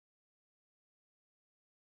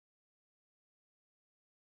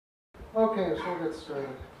Okay, so we'll get started.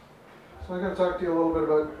 So I'm going to talk to you a little bit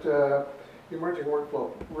about emerging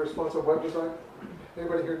workflow, responsive web design.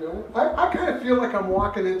 Anybody here doing it? I kind of feel like I'm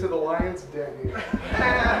walking into the lion's den here.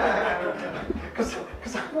 Because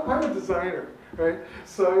I'm a designer, right?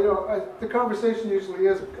 So, you know, the conversation usually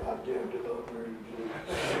is, goddamn developer.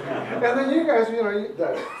 And then you guys, you know,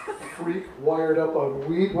 that freak wired up on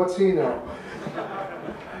weed, what's he know?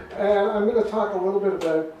 And I'm going to talk a little bit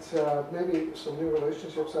about maybe some new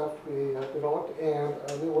relationships that we have developed, and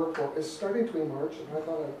a new workflow is starting to emerge, and I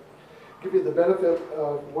thought I'd give you the benefit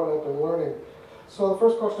of what I've been learning. So the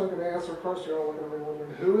first question I'm going to answer, of course, you're all looking at me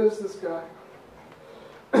wondering, who is this guy?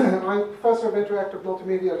 I'm professor of interactive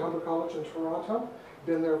multimedia at Humber College in Toronto.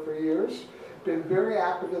 Been there for years. Been very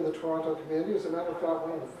active in the Toronto community. As a matter of fact,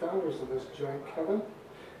 one of the founders of this joint, Kevin,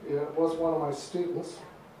 was one of my students.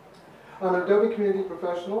 I'm an Adobe community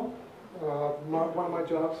professional. One of my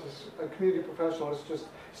jobs is a community professional. It's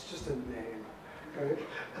just a name, right?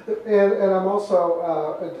 And I'm also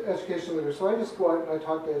an education leader. So I just go out and I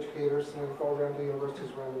talk to educators and I go around to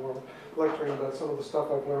universities around the world, lecturing about some of the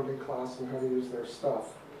stuff I've learned in class and how to use their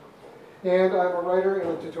stuff. And I'm a writer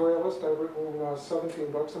and a tutorialist. I've written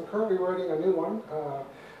 17 books. I'm currently writing a new one,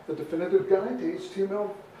 The Definitive Guide to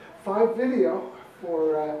HTML5 Video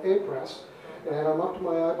for Apress. And I'm up to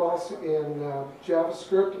my eyeballs in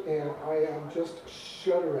JavaScript, and I am just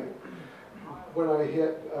shuddering when I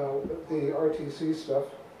hit the RTC stuff.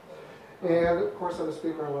 And of course, I'm a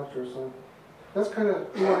speaker and lecturer, so that's kind of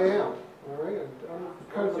who I am. All right. And I'm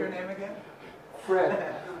kind What's your name again?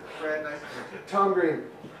 Fred. Fred, nice to meet you. Tom Green.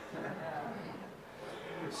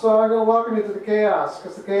 So I'm going to welcome you to the chaos,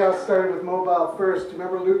 because the chaos started with mobile first. Do you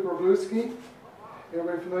remember Luke Wroblewski?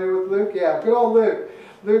 Everybody familiar with Luke? Yeah, good old Luke.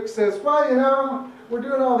 Luke says, well, you know, we're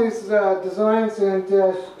doing all these designs and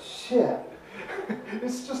shit.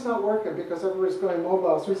 It's just not working because everybody's going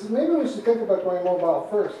mobile. So he says, maybe we should think about going mobile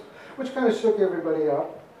first, which kind of shook everybody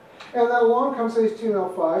up. And then along comes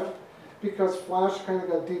HTML5 because Flash kind of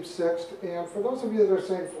got deep-sixed. And for those of you that are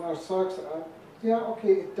saying Flash sucks, yeah,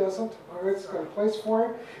 okay, it doesn't. All right, it's got a place for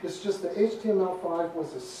it. It's just that HTML5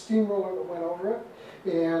 was a steamroller that went over it.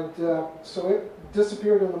 And so it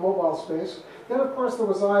disappeared in the mobile space. Then, of course, there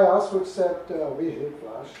was iOS, which said, we hate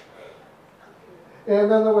Flash. And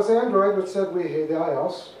then there was Android, which said, we hate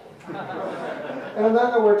iOS. And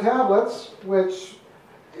then there were tablets, which,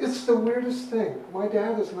 it's the weirdest thing. My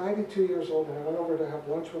dad is 92 years old, and I went over to have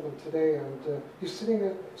lunch with him today, and he's sitting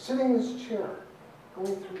in his chair,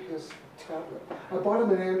 going through his tablet. I bought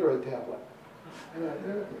him an Android tablet.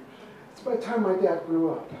 It's by the time my dad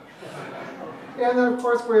grew up. And then, of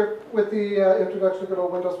course, we're with the introduction of good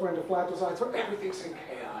old Windows, we're into flat design, so everything's in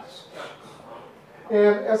chaos.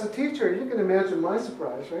 And as a teacher, you can imagine my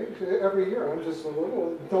surprise, right? Every year, I'm just,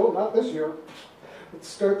 no, not this year. Let's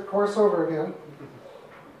start the course over again.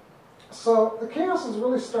 So the chaos is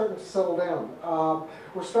really starting to settle down.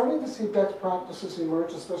 We're starting to see best practices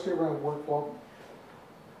emerge, especially around workflow.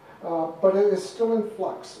 But it is still in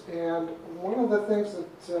flux. And one of the things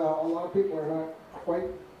that a lot of people are not quite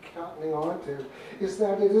catching on to is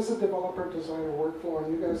that it is a developer-designer workflow,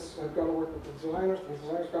 and you guys have got to work with the designers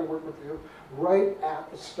got to work with you right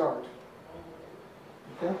at the start.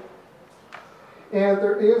 Okay? And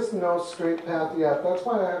there is no straight path yet. That's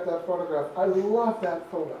why I have that photograph. I love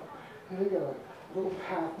that photo. And you got a little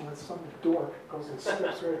path, and then some dork goes and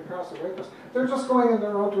steps right across it, right? Because they're just going in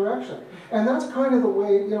their own direction. And that's kind of the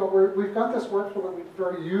way, you know, we've got this workflow that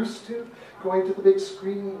we're very used to, going to the big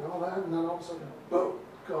screen and all that, and then all of a sudden, boom,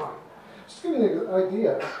 gone. Just to give you an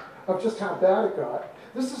idea of just how bad it got.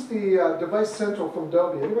 This is the Device Central from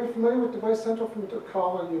Adobe. Anybody familiar with Device Central from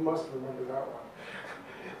Colin? You must remember that one.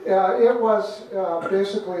 It was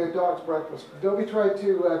basically a dog's breakfast. Adobe tried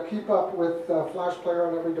to keep up with Flash Player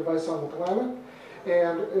on every device on the planet,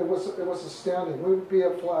 and it was astounding. We would be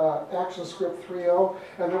at ActionScript 3.0,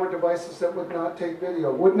 and there were devices that would not take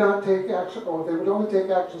video, would not take action, or they would only take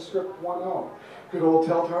ActionScript 1.0. Good old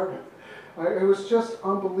Tell Target. It was just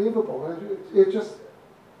unbelievable.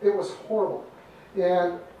 It was horrible.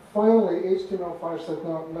 And finally, HTML5 said,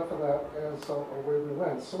 no, enough of that, and so away we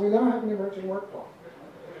went. So we now have an emerging workflow.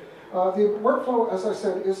 The workflow, as I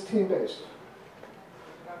said, is team-based.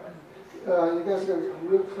 You guys got to get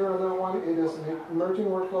real clear on that one. It is an emerging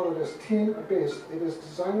workflow. It is team-based. It is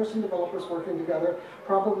designers and developers working together,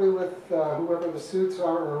 probably with whoever the suits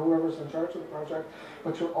are or whoever's in charge of the project,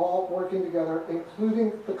 but you're all working together,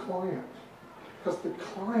 including the client, because the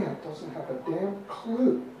client doesn't have a damn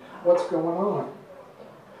clue what's going on.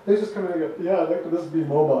 They just come in and go, yeah, I'd like this to be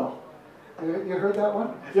mobile. You heard that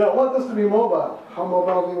one? Yeah, I want this to be mobile. How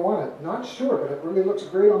mobile do you want it? Not sure, but it really looks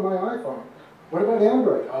great on my iPhone. What about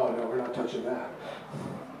Android? Oh no, we're not touching that.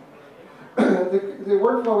 The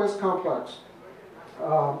workflow is complex.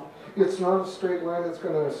 It's not a straight line that's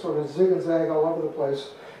going to sort of zig and zag all over the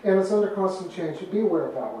place, and it's under constant change. You be aware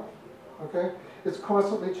of that one, okay? It's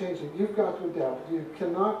constantly changing. You've got to adapt. You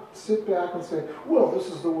cannot sit back and say, well, this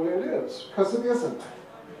is the way it is, because it isn't.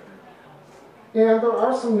 And there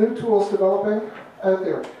are some new tools developing out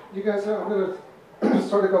there. You guys, I'm going to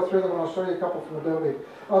sort of go through them, and I'll show you a couple from Adobe.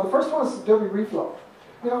 The first one is Adobe Reflow.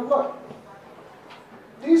 You know, look,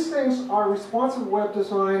 these things are responsive web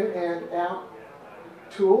design and app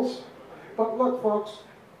tools. But look, folks,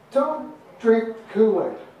 don't drink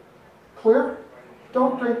Kool-Aid. Clear?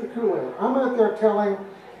 Don't drink the Kool-Aid. I'm out there telling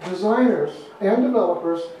designers and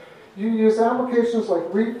developers, you use applications like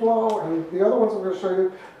Reflow and the other ones I'm going to show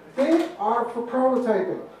you, they are for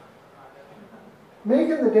prototyping.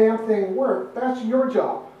 Making the damn thing work, that's your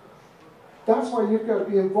job. That's why you've got to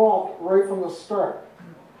be involved right from the start.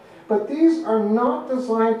 But these are not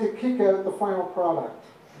designed to kick out the final product.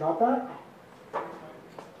 Got that?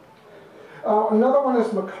 Another one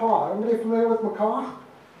is Macaw. Anybody familiar with Macaw?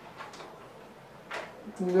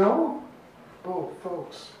 No? Oh,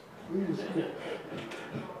 folks, please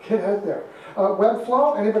get out there.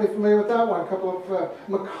 Webflow, anybody familiar with that one? A couple of,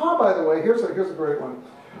 Macaw, by the way, here's a great one.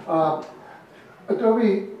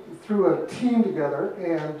 Adobe threw a team together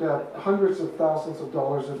and hundreds of thousands of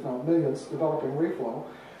dollars, if not millions, developing Reflow.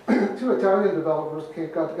 Two Italian developers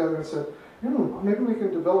got together and said, maybe we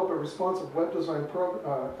can develop a responsive web design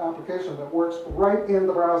application that works right in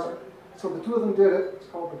the browser. So the two of them did it. It's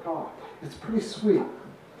called Macaw. It's pretty sweet.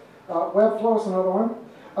 Webflow is another one.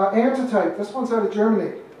 Antitype. This one's out of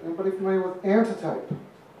Germany. Anybody familiar with Antitype?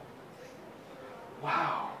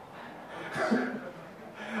 Wow.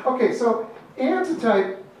 Okay, so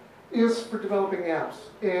Antitype is for developing apps,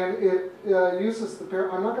 and it uses the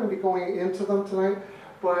I'm not going to be going into them tonight,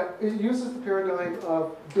 but it uses the paradigm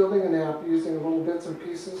of building an app using little bits and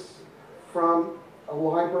pieces from a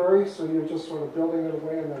library, so you're just sort of building it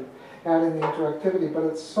away and then adding the interactivity. But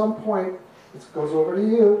at some point, it goes over to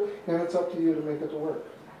you, and it's up to you to make it to work.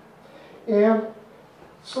 And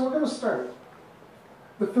so we're going to start.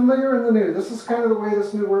 The familiar and the new. This is kind of the way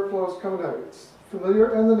this new workflow is coming out. It's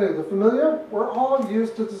familiar and the new. The familiar, we're all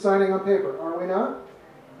used to designing on paper, are we not?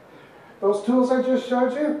 Those tools I just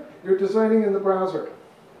showed you, you're designing in the browser.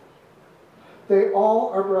 They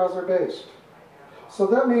all are browser-based. So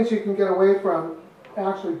that means you can get away from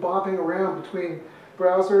actually bopping around between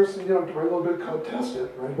browsers, and, write a little bit of code, test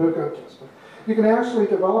it, write a bit of code, test it. You can actually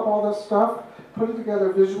develop all this stuff, put it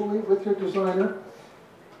together visually with your designer,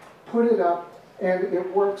 put it up, and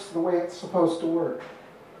it works the way it's supposed to work.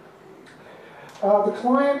 The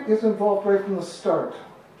client is involved right from the start.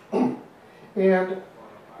 And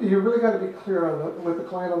you really got to be clear with the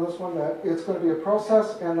client on this one that it's going to be a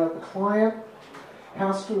process and that the client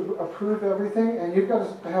has to approve everything, and you've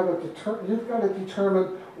got to have you've got to determine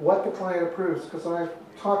what the client approves, because I've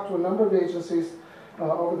talked to a number of agencies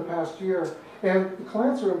over the past year, and the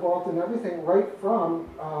clients are involved in everything right from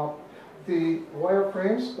the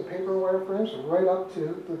wireframes, the paper wireframes, right up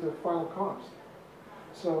to the final comps.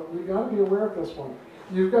 So you've got to be aware of this one.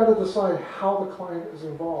 You've got to decide how the client is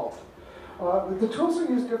involved. The tools are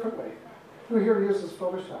used differently. Who here uses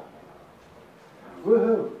Photoshop?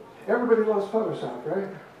 Woohoo! Everybody loves Photoshop, right?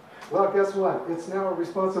 Well, guess what? It's now a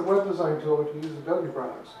responsive web design tool if you use Adobe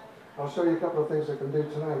products. I'll show you a couple of things I can do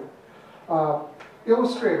tonight.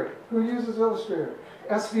 Illustrator. Who uses Illustrator?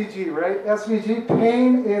 SVG, right? SVG,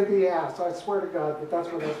 pain in the ass. I swear to God that that's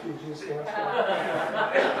what SVG stands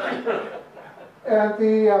for. And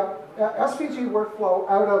the SVG workflow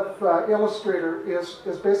out of Illustrator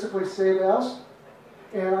is basically save as.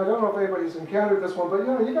 And I don't know if anybody's encountered this one, but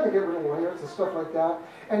you got to get rid of layers and stuff like that.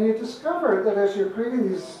 And you discover that as you're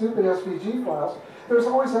creating these stupid SVG files, there's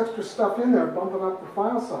always extra stuff in there bumping up the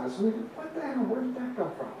file size. And you go, what the hell, where did that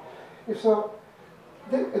come from? And so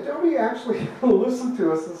Adobe actually listened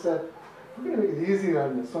to us and said, we're going to make it easy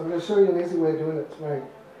on you. So I'm going to show you an easy way of doing it tonight.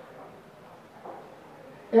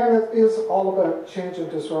 And it is all about change and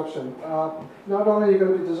disruption. Not only are you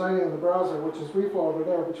going to be designing in the browser, which is Reflow over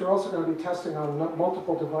there, but you're also going to be testing on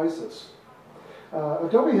multiple devices.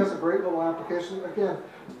 Adobe has a great little application. Again,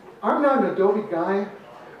 I'm not an Adobe guy,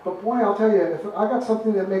 but boy, I'll tell you, if I got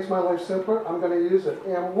something that makes my life simpler, I'm going to use it.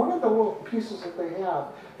 And one of the little pieces that they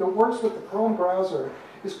have that works with the Chrome browser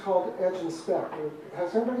is called Edge Inspect.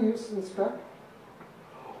 Has anybody used Inspect?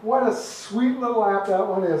 What a sweet little app that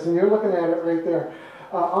one is, and you're looking at it right there.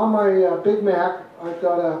 On my Big Mac, I've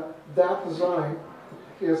got that design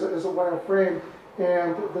is a wireframe,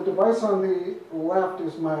 and the device on the left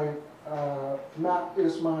is my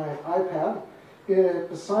iPad,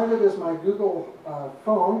 Beside it is my Google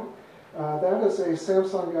phone. That is a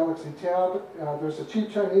Samsung Galaxy Tab. There's a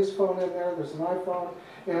cheap Chinese phone in there, there's an iPhone,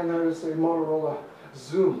 and there's a Motorola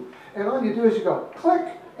Zoom. And all you do is you go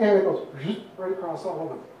click, and it goes right across all of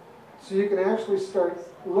them. So you can actually start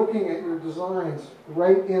looking at your designs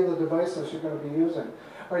right in the devices you're going to be using.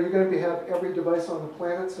 Are you going to have every device on the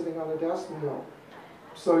planet sitting on a desk? No.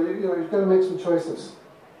 So you've got to make some choices.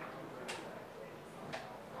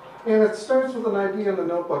 And it starts with an idea in the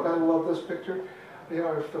notebook. I love this picture.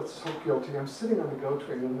 I felt so guilty. I'm sitting on the GO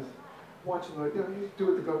train and watching you do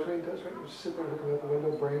what the GO train does, right? You just sit there looking at the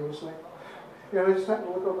window, brainlessly. And I just happened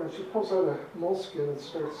to look over and she pulls out a moleskin and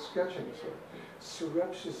starts sketching. So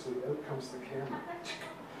surreptitiously, out comes the camera.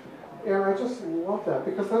 And I just love that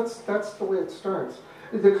because that's the way it starts.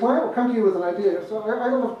 The client will come to you with an idea. So I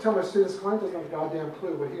don't have to tell my students, the client doesn't have a goddamn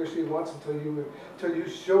clue what he or she wants until you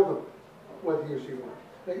show them what he or she wants.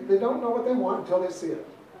 They don't know what they want until they see it.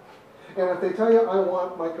 And if they tell you, I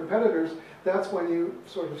want my competitors, that's when you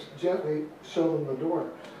sort of gently show them the door.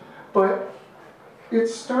 But it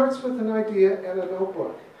starts with an idea and a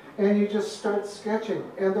notebook. And you just start sketching.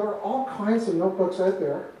 And there are all kinds of notebooks out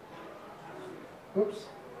there. Oops.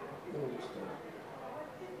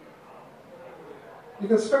 You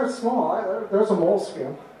can start small. There's a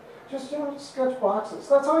moleskin. Just sketch boxes.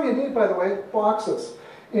 That's all you need, by the way, boxes.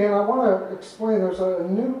 And I want to explain, there's a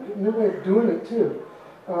new way of doing it too.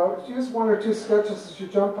 Use one or two sketches as you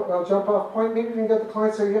jump off point. Maybe you can get the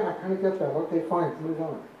client to say, yeah, I kind of get that. Okay, fine, move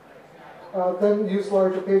on. Then use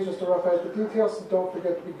larger pages to rough out the details, and don't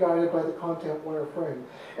forget to be guided by the content wireframe.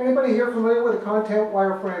 Anybody here familiar with the content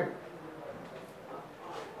wireframe?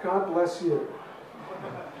 God bless you.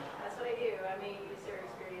 That's what I do. I may use your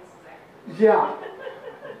experiences there. Yeah.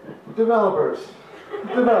 Developers.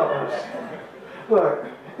 Look,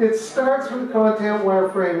 it starts with content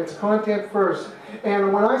wireframe. It's content first.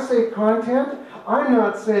 And when I say content, I'm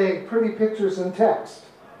not saying pretty pictures and text.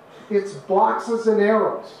 It's boxes and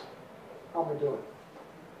arrows. How am I doing?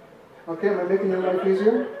 Okay, am I making your life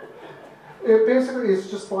easier? It basically is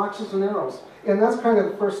just boxes and arrows. And that's kind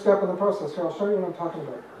of the first step in the process. Here, I'll show you what I'm talking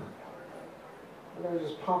about. I'm going to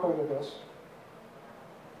just pop out of this.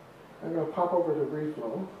 I'm going to pop over to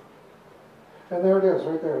Reflow. And there it is,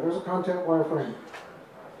 right there. There's a content wireframe.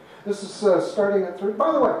 This is starting at 3.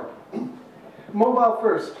 By the way, mobile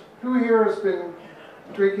first. Who here has been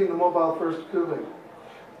drinking the mobile first Kool-Aid?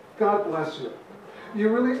 God bless you. If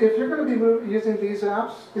you're going to be using these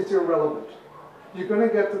apps, it's irrelevant. You're going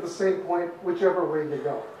to get to the same point whichever way you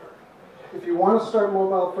go. If you want to start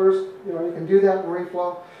mobile first, you can do that in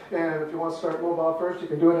Reflow. And if you want to start mobile first, you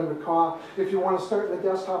can do it in the Macaw. If you want to start in the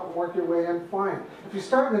desktop and work your way in, fine. If you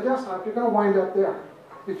start in the desktop, you're going to wind up there.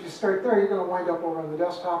 If you start there, you're going to wind up over on the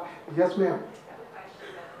desktop. Yes, ma'am.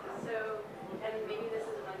 So, and maybe this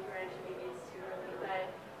is a monkey wrench, maybe it's too early,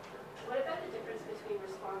 but what about the difference between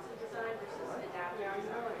responsive design versus adaptive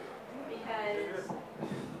design? Because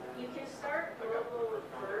you can start mobile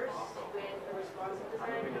first with the responsive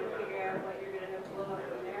design and figure out what you're going to blow up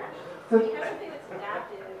from there. So you have something that's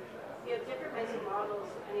adaptive. You have different types of models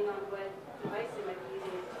depending on what device they might be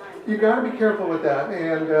using at the time. You got to be careful with that.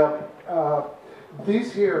 And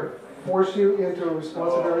these here force you into a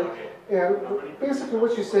responsive area. And basically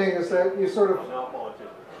what she's saying is that you sort of...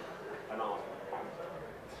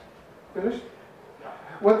 Finished?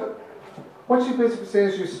 What she's basically saying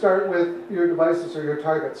is you start with your devices or your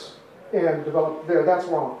targets and develop there. That's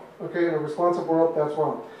wrong. Okay, in a responsive world, that's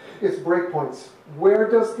wrong. It's breakpoints.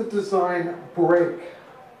 Where does the design break?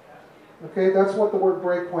 Okay, that's what the word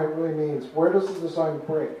breakpoint really means. Where does the design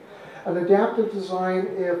break? An adaptive design,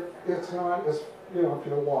 if it's not as, if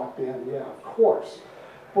you're locked in, yeah, of course.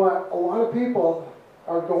 But a lot of people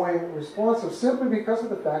are going responsive simply because of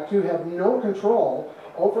the fact you have no control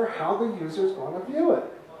over how the user is going to view it.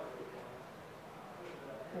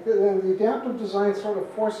 Okay, and the adaptive design sort of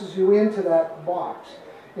forces you into that box.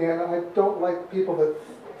 And I don't like people that,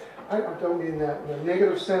 I don't mean that in a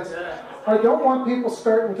negative sense. I don't want people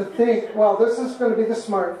starting to think, well, this is going to be the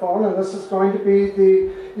smartphone, and this is going to be the,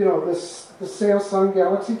 the Samsung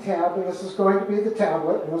Galaxy Tab, and this is going to be the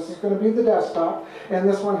tablet, and this is going to be the desktop, and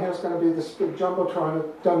this one here is going to be the Jumbotron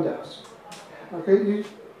of Dundas. Okay,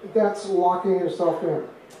 that's locking yourself in.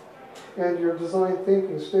 And your design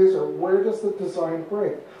thinking stays there. Where does the design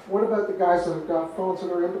break? What about the guys that have got phones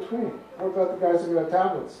that are in between? What about the guys that have got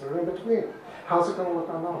tablets that are in between? How's it going to look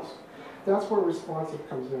on those? That's where responsive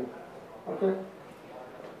comes in. Okay?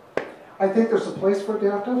 I think there's a place for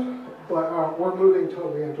adaptive, but we're moving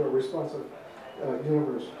totally into a responsive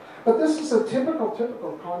universe. But this is a typical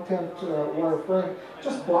content wireframe,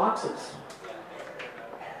 just boxes.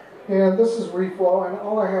 And this is reflow, and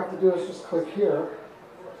all I have to do is just click here,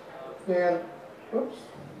 and, oops,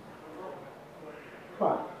 come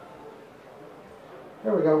on.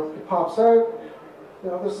 There we go, it pops out.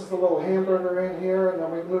 Now this is the little hamburger in here, and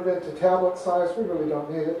then we move into tablet size. We really don't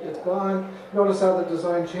need it, it's gone. Notice how the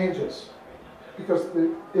design changes, because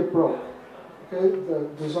it broke, okay? The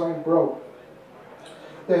design broke.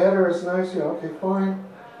 The header is nice, yeah, okay, fine.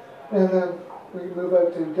 And then we move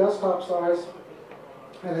out to desktop size,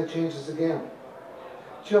 and it changes again,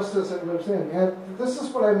 just as it moves in. And this is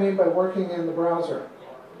what I mean by working in the browser.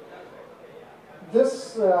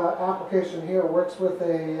 This application here works with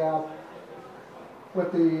the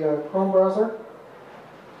Chrome browser.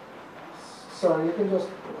 So you can just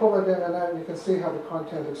pull it in and out, and you can see how the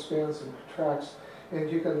content expands and contracts,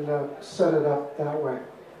 and you can set it up that way.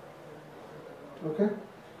 Okay?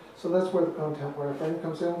 So that's where the content wireframe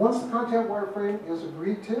comes in. Once the content wireframe is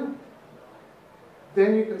agreed to,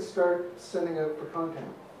 then you can start sending out for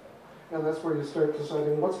content. And that's where you start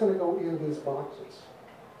deciding what's going to go in these boxes.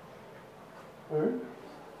 All right?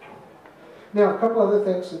 Now, a couple other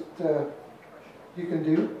things that you can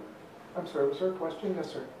do. I'm sorry, was there a question?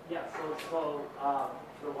 Yes, sir. Yeah, so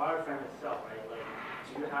the wireframe itself, right? Like,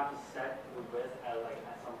 do you have to set the width at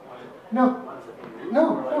some point? No. Once it moves,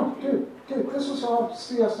 No, dude, this is all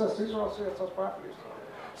CSS. These are all CSS properties.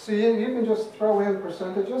 So you can just throw in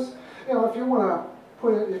percentages. You know, if you want to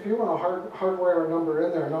put it, if you want to hardware a number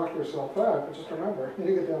in there, knock yourself out. But just remember,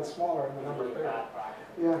 you get down smaller and the number bigger.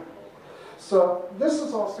 Yeah. So this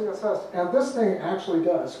is all CSS, and this thing actually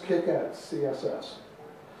does kick out CSS.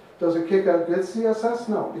 Does it kick out good CSS?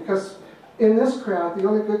 No, because in this crowd, the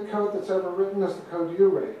only good code that's ever written is the code you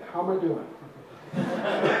write. How am I doing?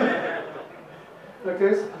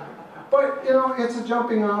 Okay, but you know, it's a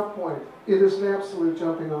jumping off point. It is an absolute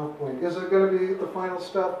jumping off point. Is it going to be the final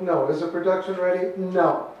stuff? No. Is it production ready?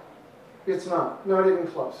 No. It's not. Not even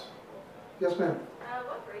close. Yes, ma'am?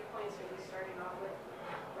 What breakpoints are you starting off with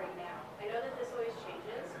right now? I know that this always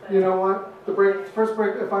changes, but... You know what? The first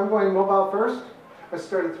break, if I'm going mobile first, I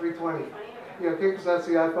start at 320. Yeah, okay, because that's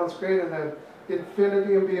the iPhone screen, and then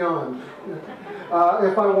infinity and beyond.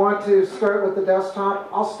 If I want to start with the desktop,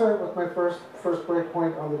 I'll start with my first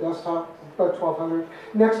breakpoint on the desktop, about 1200.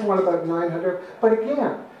 Next one about 900. But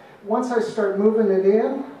again, once I start moving it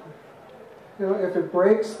in, you know, if it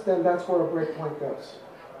breaks, then that's where a breakpoint goes.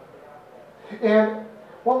 And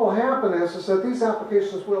what will happen is that these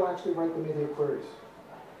applications will actually write the media queries.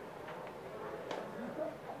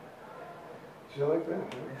 Do you like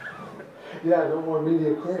that? Huh? Yeah, no more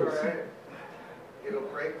media queries. So, right, it'll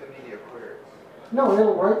break the media queries. No,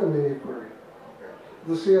 it'll write the media query.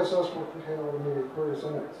 The CSS will contain all the media queries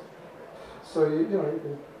in it. So you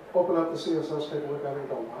can open up the CSS, take a look at it, and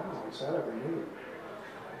go, "Wow, is that ever needed?"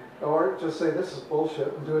 Or just say, "This is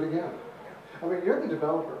bullshit," and do it again. I mean, you're the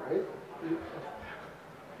developer, right?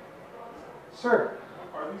 Sir.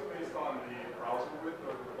 Are these based on the browser width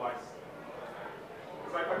or the device?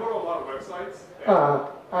 Because I go to a lot of websites.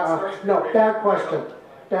 No, bad question.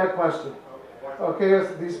 Bad question. Okay,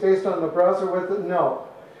 is these based on the browser width? No.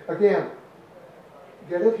 Again,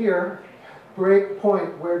 get it here. Break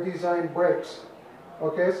point where design breaks.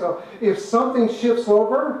 Okay, so if something shifts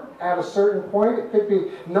over at a certain point, it could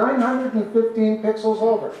be 915 pixels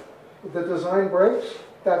over. If the design breaks,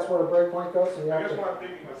 that's where a breakpoint goes. And you I have guess to, what I'm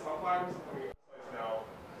thinking is sometimes, now,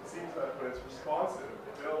 it seems that when it's responsive,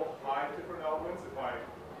 they'll hide different elements if I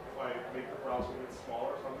make the browser width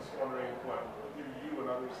smaller. So I'm just wondering what do you and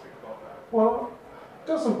others think about that? well, it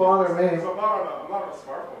doesn't bother me. Because I'm not on a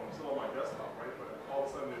smartphone, I'm still on my desktop, right? But all of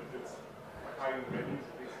a sudden it's hiding the menus.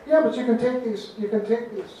 Yeah, but you can take these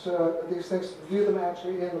things, view them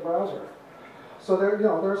actually in the browser. So there's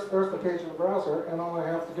the page in the browser, and all I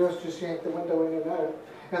have to do is just yank the window in and out,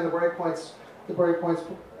 and the breakpoints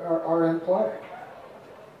are in play.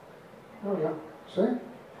 There we go. See?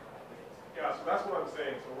 Yeah, so that's what I'm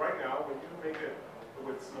saying. So right now, when you make it a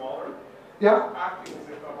bit smaller, Yeah. acting as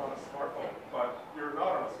if I'm on a smartphone, but you're not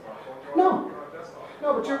on a smartphone, you're No. on a desktop.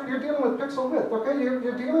 No, but you're dealing with pixel width, okay?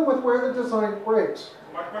 You're dealing with where the design breaks.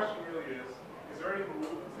 My question really is there any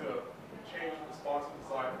room to change responsive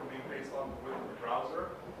design from being based on the width of the browser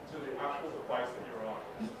to the actual device that you're on?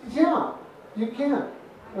 Yeah, you can.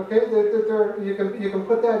 Okay, you can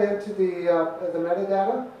put that into the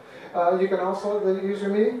metadata. You can also use your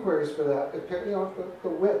media queries for that. The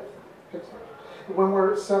width. When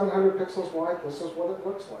we're 700 pixels wide, this is what it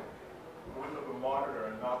looks like. The width of the monitor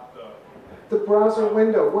and not the... The browser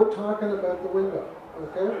window. We're talking about the window.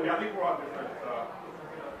 Okay. Yeah, I think we're on different...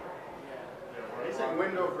 It's a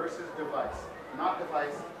window versus device, not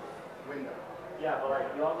device, window. Yeah,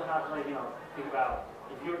 but you also have to think about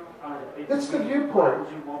if you're on a big It's the screen, viewport. why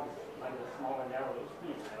would you want like a small and narrow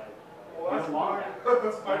screen? Like, Well, that's you want my, that.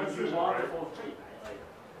 that's my Like, decision, you want right? the full screen,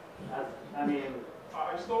 right? Like, I mean,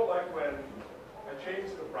 I just don't like when I change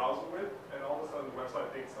the browser width and all of a sudden the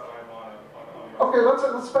website thinks that I'm on a Okay,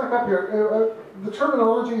 let's back up here. The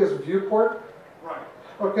terminology is viewport. right.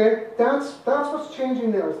 Okay, that's what's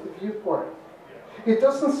changing there is the viewport. It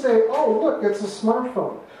doesn't say, oh look, it's a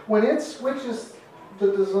smartphone. When it switches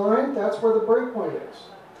the design, that's where the breakpoint is.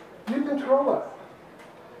 You control it.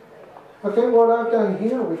 Okay, what I've done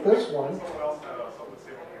here with this one, Someone else had something to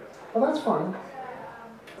say about this. well that's fine.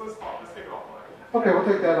 Let's take it offline. Okay, we'll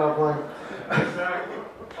take that offline. Exactly.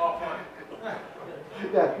 Offline.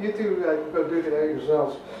 Yeah, you two go duke it out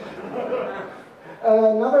yourselves.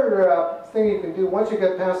 Another thing you can do, once you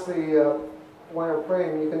get past the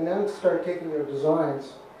wireframe, you can then start taking your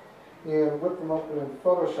designs and whip them open in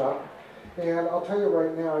Photoshop. And I'll tell you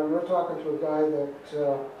right now, you're talking to a guy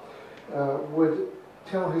that would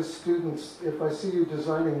tell his students, if I see you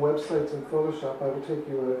designing websites in Photoshop, I will take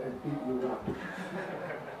you and beat you up.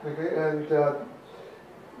 Okay, and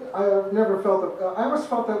I've never felt that, I always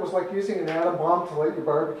felt that was like using an atom bomb to light your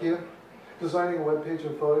barbecue, designing a web page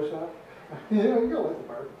in Photoshop. You know, you gotta light the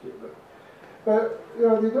barbecue, but you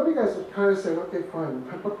know, the Adobe guys have kind of said, okay, fine,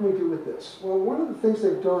 what can we do with this? Well, one of the things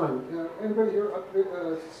they've done, anybody here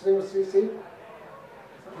sitting with CC?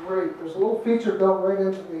 Great, there's a little feature built right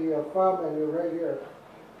into the file menu right here.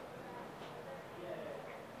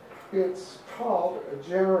 It's called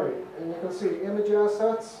Generate, and you can see image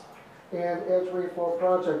assets and Edge Reflow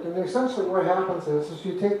project. And essentially what happens is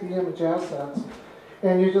you take the image assets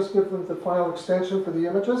and you just give them the file extension for the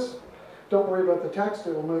images. Don't worry about the text,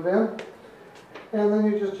 it'll move in. And then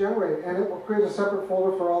you just generate, and it will create a separate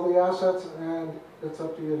folder for all the assets, and it's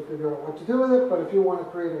up to you to figure out what to do with it. But if you want to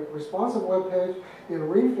create a responsive web page in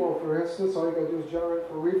Reflow, for instance, all you got to do is generate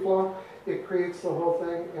for Reflow. It creates the whole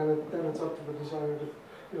thing, and then it's up to the designer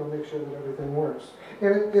to make sure that everything works.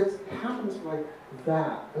 And it happens like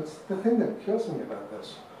that. It's the thing that kills me about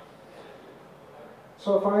this.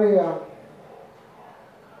 So if I,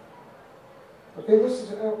 okay, this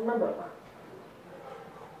is, remember,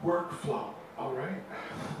 workflow, all right?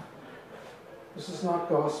 This is not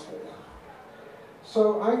gospel.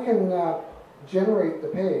 So I can generate the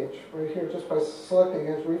page right here just by selecting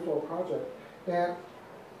Edge Reflow project. And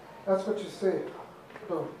that's what you see.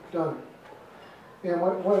 Boom, done. And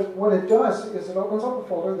what it does is it opens up a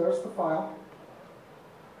folder, there's the file.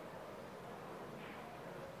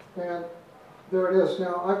 And there it is.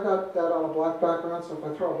 Now, I've got that on a black background, so if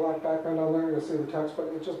I throw a black background on there, you'll see the text, but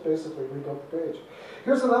it just basically rebuilt the page.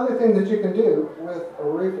 Here's another thing that you can do with a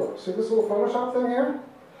reflow. See this little Photoshop thing here?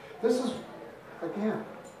 This is, again,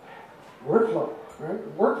 workflow,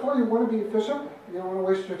 right? Workflow, you want to be efficient. You don't want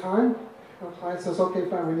to waste your time. And the client says, okay,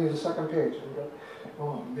 fine, we need a second page. And you go,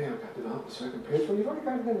 oh man, I've got to develop the second page. Well, you've already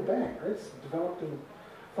got it in the bag, right? It's developed in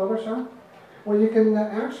Photoshop. Well, you can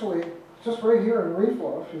actually, just right here in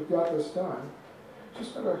Reflow, if you've got this done,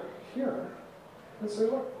 just go to here and say,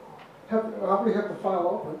 look, I already have the file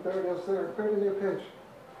open. There it is there. Create a new page.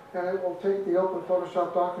 And it will take the open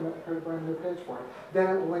Photoshop document and create a brand new page for it.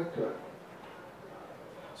 Then it will link to it.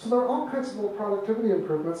 So there are all kinds of little productivity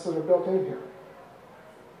improvements that are built in here.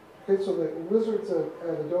 Okay, so the wizards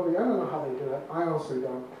at Adobe, I don't know how they do it. I honestly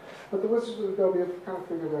don't. But the wizards at Adobe have kind of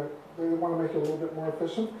figured out they want to make it a little bit more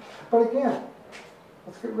efficient. But again,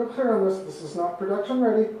 let's get real clear on this. This is not production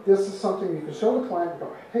ready. This is something you can show the client and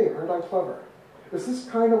go, hey, aren't I clever? Is this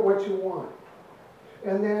kind of what you want?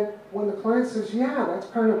 And then when the client says, yeah, that's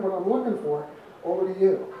kind of what I'm looking for, over to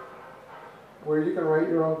you, where you can write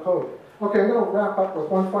your own code. Okay, I'm going to wrap up with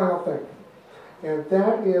one final thing. And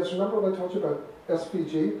that is, remember what I told you about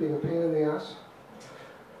SVG being a pain in the ass?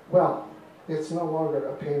 Well, it's no longer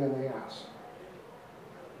a pain in the ass.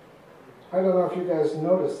 I don't know if you guys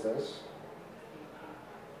noticed this.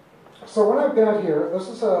 So what I've got here, this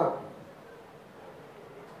is a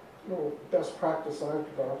little best practice I've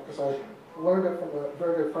developed because I learned it from a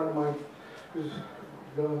very good friend of mine who's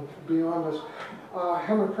gone beyond this.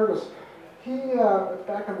 Henry Curtis. He,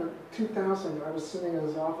 back in 2000, I was sitting in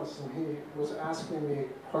his office and he was asking me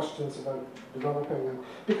questions about developing. And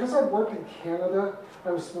because I'd worked in Canada, I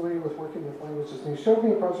was familiar with working with languages. And he showed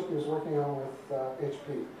me a project he was working on with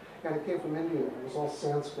HP. And it came from India. It was all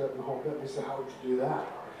Sanskrit and the whole bit. And he said, how would you do that?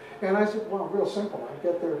 And I said, well, real simple. I'd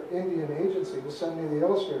get their Indian agency to send me the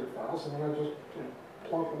Illustrator files, and then I'd just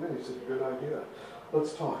plunk them in. He said, good idea.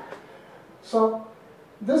 Let's talk. So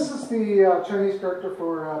this is the Chinese character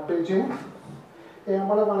for Beijing. And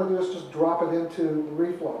what I want to do is just drop it into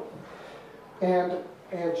Reflow and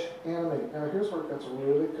Edge Animate. Now here's where it gets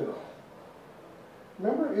really cool.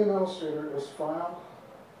 remember in Illustrator it was File,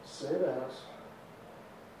 Save As,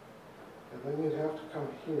 and then you'd have to come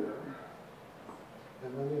here,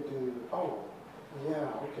 and then you do, oh, yeah,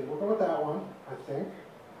 okay, we'll go with that one, I think.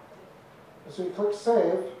 And so you click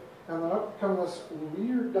Save, and then up comes this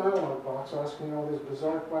weird dialog box asking you all these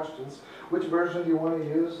bizarre questions. Which version do you want to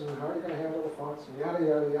use, and how are you going to handle the fonts, and yada,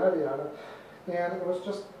 yada, yada, yada. And it was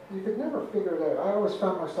just, you could never figure it out. I always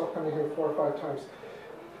found myself coming here 4 or 5 times.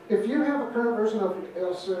 If you have a current version of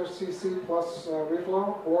Illustrator CC plus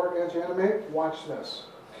Reflow or Edge Animate, watch this.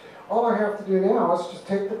 All I have to do now is just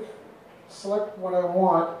select what I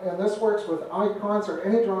want, and this works with icons or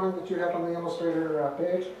any drawing that you have on the Illustrator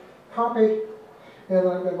page. Copy, and then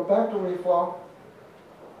I'm going to go back to Reflow,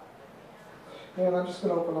 and I'm just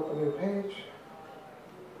going to open up a new page,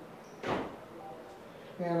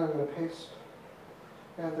 and I'm going to paste,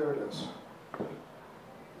 and there it is.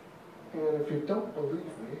 And if you don't believe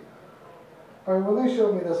me, I mean, when they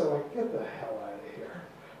showed me this, I'm like, get the hell out of here.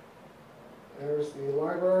 There's the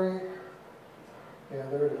library,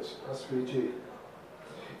 and there it is, SVG.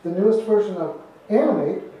 The newest version of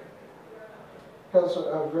Animate has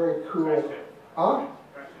a very cool... Question, Huh?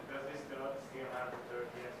 does this still have the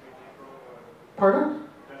 30 SVG code? Pardon?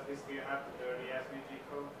 Does this still have the 30 SVG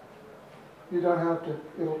code? You don't have to,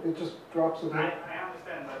 it just drops it in. I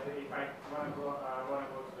understand, but if I want to go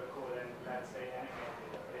to the code and let's say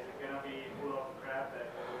animate, is it going to be full of crap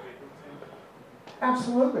that will be hooked in?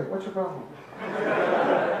 Absolutely. What's your problem?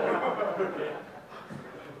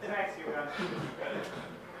 Thanks, you guys.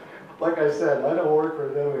 Like I said, I don't work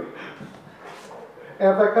for Adobe. And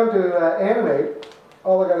if I come to Animate,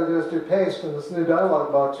 all I got to do is do paste, and this new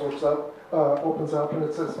dialog box opens up, and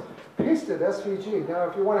it says pasted SVG. Now,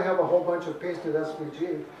 if you want to have a whole bunch of pasted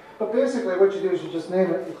SVG, but basically what you do is you just name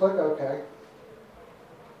it, you click OK,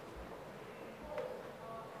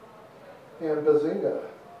 and bazinga.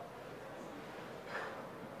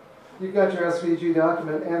 You've got your SVG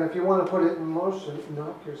document, and if you want to put it in motion,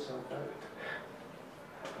 knock yourself out.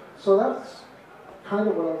 So that's kind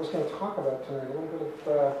of what I was going to talk about tonight, a little bit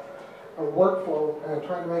of a workflow and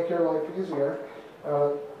trying to make your life easier.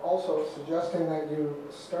 Also suggesting that you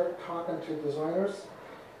start talking to designers,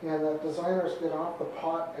 and that designers get off the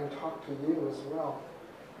pot and talk to you as well.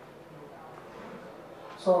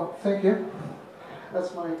 So thank you.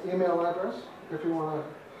 That's my email address if you want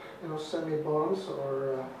to send me bones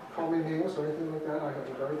or call me names or anything like that. I have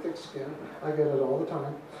a very thick skin. I get it all the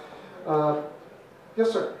time.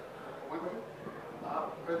 Yes, sir. One question.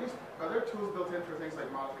 Are there tools built in for things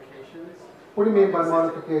like modifications? What do you mean by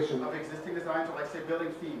modification? Of existing designs, or like say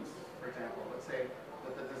building themes, for example. Let's say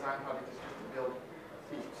that the design project is just to build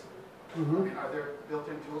themes. Mm-hmm. I mean, are there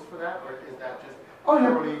built-in tools for that, or is that just yeah.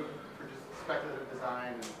 purely for just speculative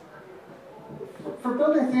design? For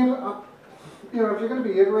building themes, if you're going to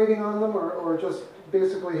be iterating on them or just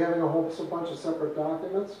basically having a whole bunch of separate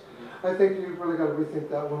documents, I think you've really got to rethink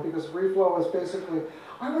that one, because Reflow is basically,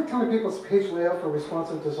 I like telling people it's page layout for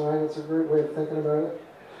responsive design. It's a great way of thinking about it.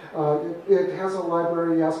 It has a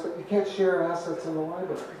library, yes, but you can't share assets in the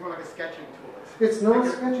library. It's more like a sketching tool. It's not a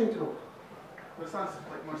sketching tool. But it sounds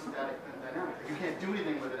like more static than dynamic. Like you can't do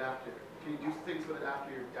anything with it after. Can you do things with it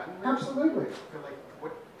after you're done with it? Absolutely. So like,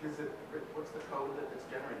 what is it? What's the code that it's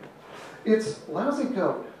generating? It's lousy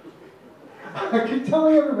code. I keep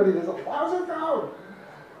telling everybody there's a lousy code.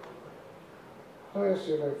 Where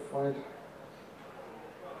should I find?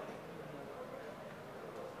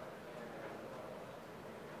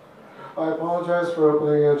 I apologize for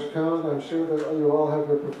opening Edge Code. I'm sure that you all have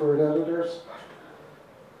your preferred editors.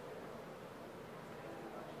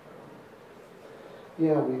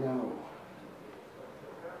 Yeah, we know.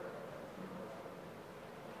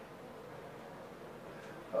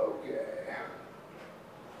 Okay.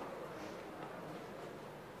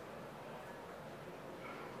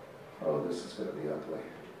 Oh, this is going to be ugly.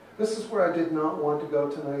 This is where I did not want to go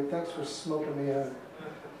tonight. Thanks for smoking me out.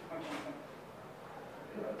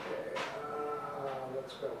 Okay,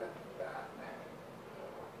 let's go with that.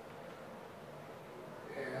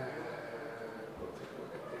 And we'll take a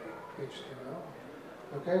look at the HTML.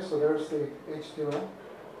 Okay, so there's the HTML.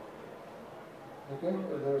 Okay,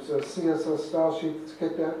 and there's a CSS style sheet that's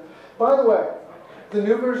kicked in. By the way, the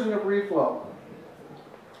new version of Reflow.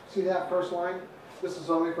 See that first line? This is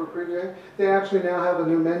only for previewing. They actually now have a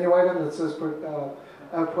new menu item that says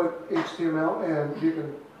output HTML, and you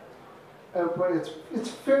can output. It's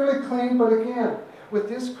fairly clean, but again, with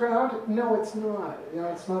this crowd, no, it's not.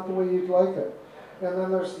 It's not the way you'd like it. And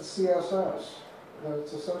then there's the CSS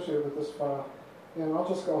that's associated with this file. And I'll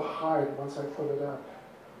just go hide once I put it up.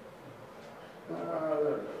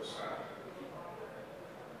 There it is.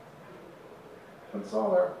 It's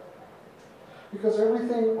all there. Because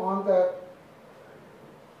everything on that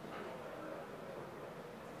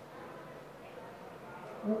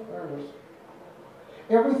there it is.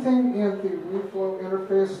 Everything in the reflow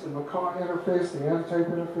interface, the Macaw interface, the antitype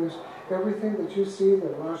interface, everything that you see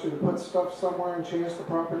that allows you to put stuff somewhere and change the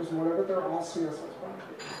properties and whatever, they're all CSS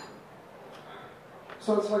boundaries.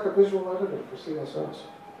 So it's like a visual editor for CSS,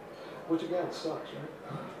 which again sucks,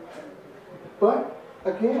 right? But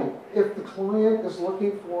again, if the client is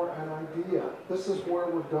looking for an idea, this is where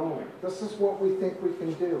we're going. This is what we think we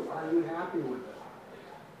can do. Are you happy with it?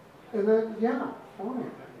 And then, yeah,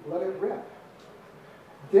 fine, let it rip.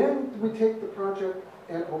 Then we take the project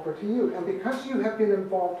and over to you. And because you have been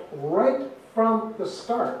involved right from the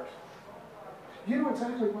start, you know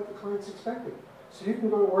exactly what the client's expecting. So you can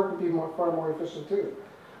go to work and be far more efficient too.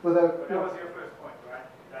 Without, But that was your first point, right?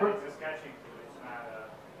 That it's a sketching tool, it's not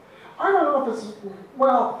a... I don't know if it's,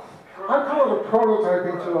 well, I call it a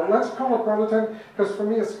prototyping tool. Let's call it prototyping, because for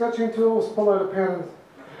me a sketching tool is pull out a pen and,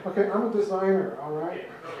 okay, I'm a designer, all right?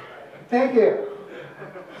 Thank you.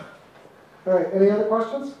 All right, any other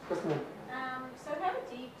questions? Yes, ma'am. So how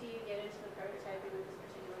deep do you get into the prototyping with this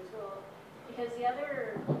particular tool? Because the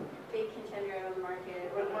other big contender out on the market,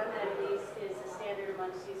 or one that at least is a standard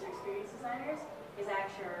amongst user experience designers, is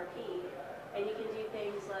ActionRP. And you can do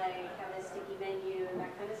things like have a sticky menu and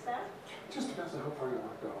that kind of stuff. It just depends on how far you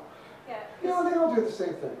want to go. Yeah. You know, they all do the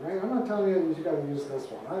same thing, right? I'm not telling you you got to use this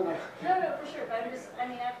one. I don't know. No, for sure. But I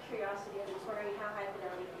mean, out of curiosity, I'm just wondering how high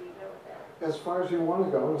fidelity can you go with that? As far as you want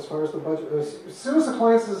to go, as far as the budget, as soon as the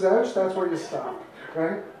client says edge, that's where you stop,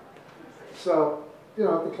 right? So, you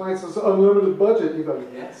know, if the client says unlimited budget, you go,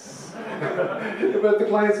 yes. But if the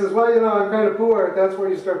client says, well, you know, I'm kind of poor, that's where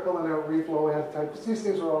you start pulling out reflow, antitype, because these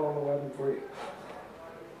things are all on the web and free.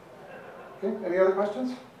 Okay, any other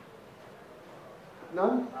questions?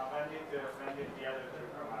 None? When did the other two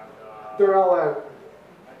come out? They're all out.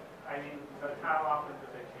 I mean, but how often do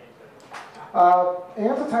they change it?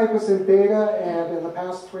 Antitype is in beta, and in the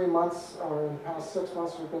past 3 months, or in the past 6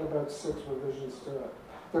 months, there have been about 6 revisions to it.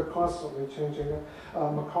 They're constantly changing it.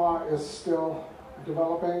 Macaw is still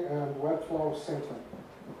developing, and Webflow, same thing.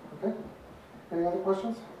 Okay? Any other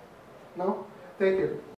questions? No? Thank you.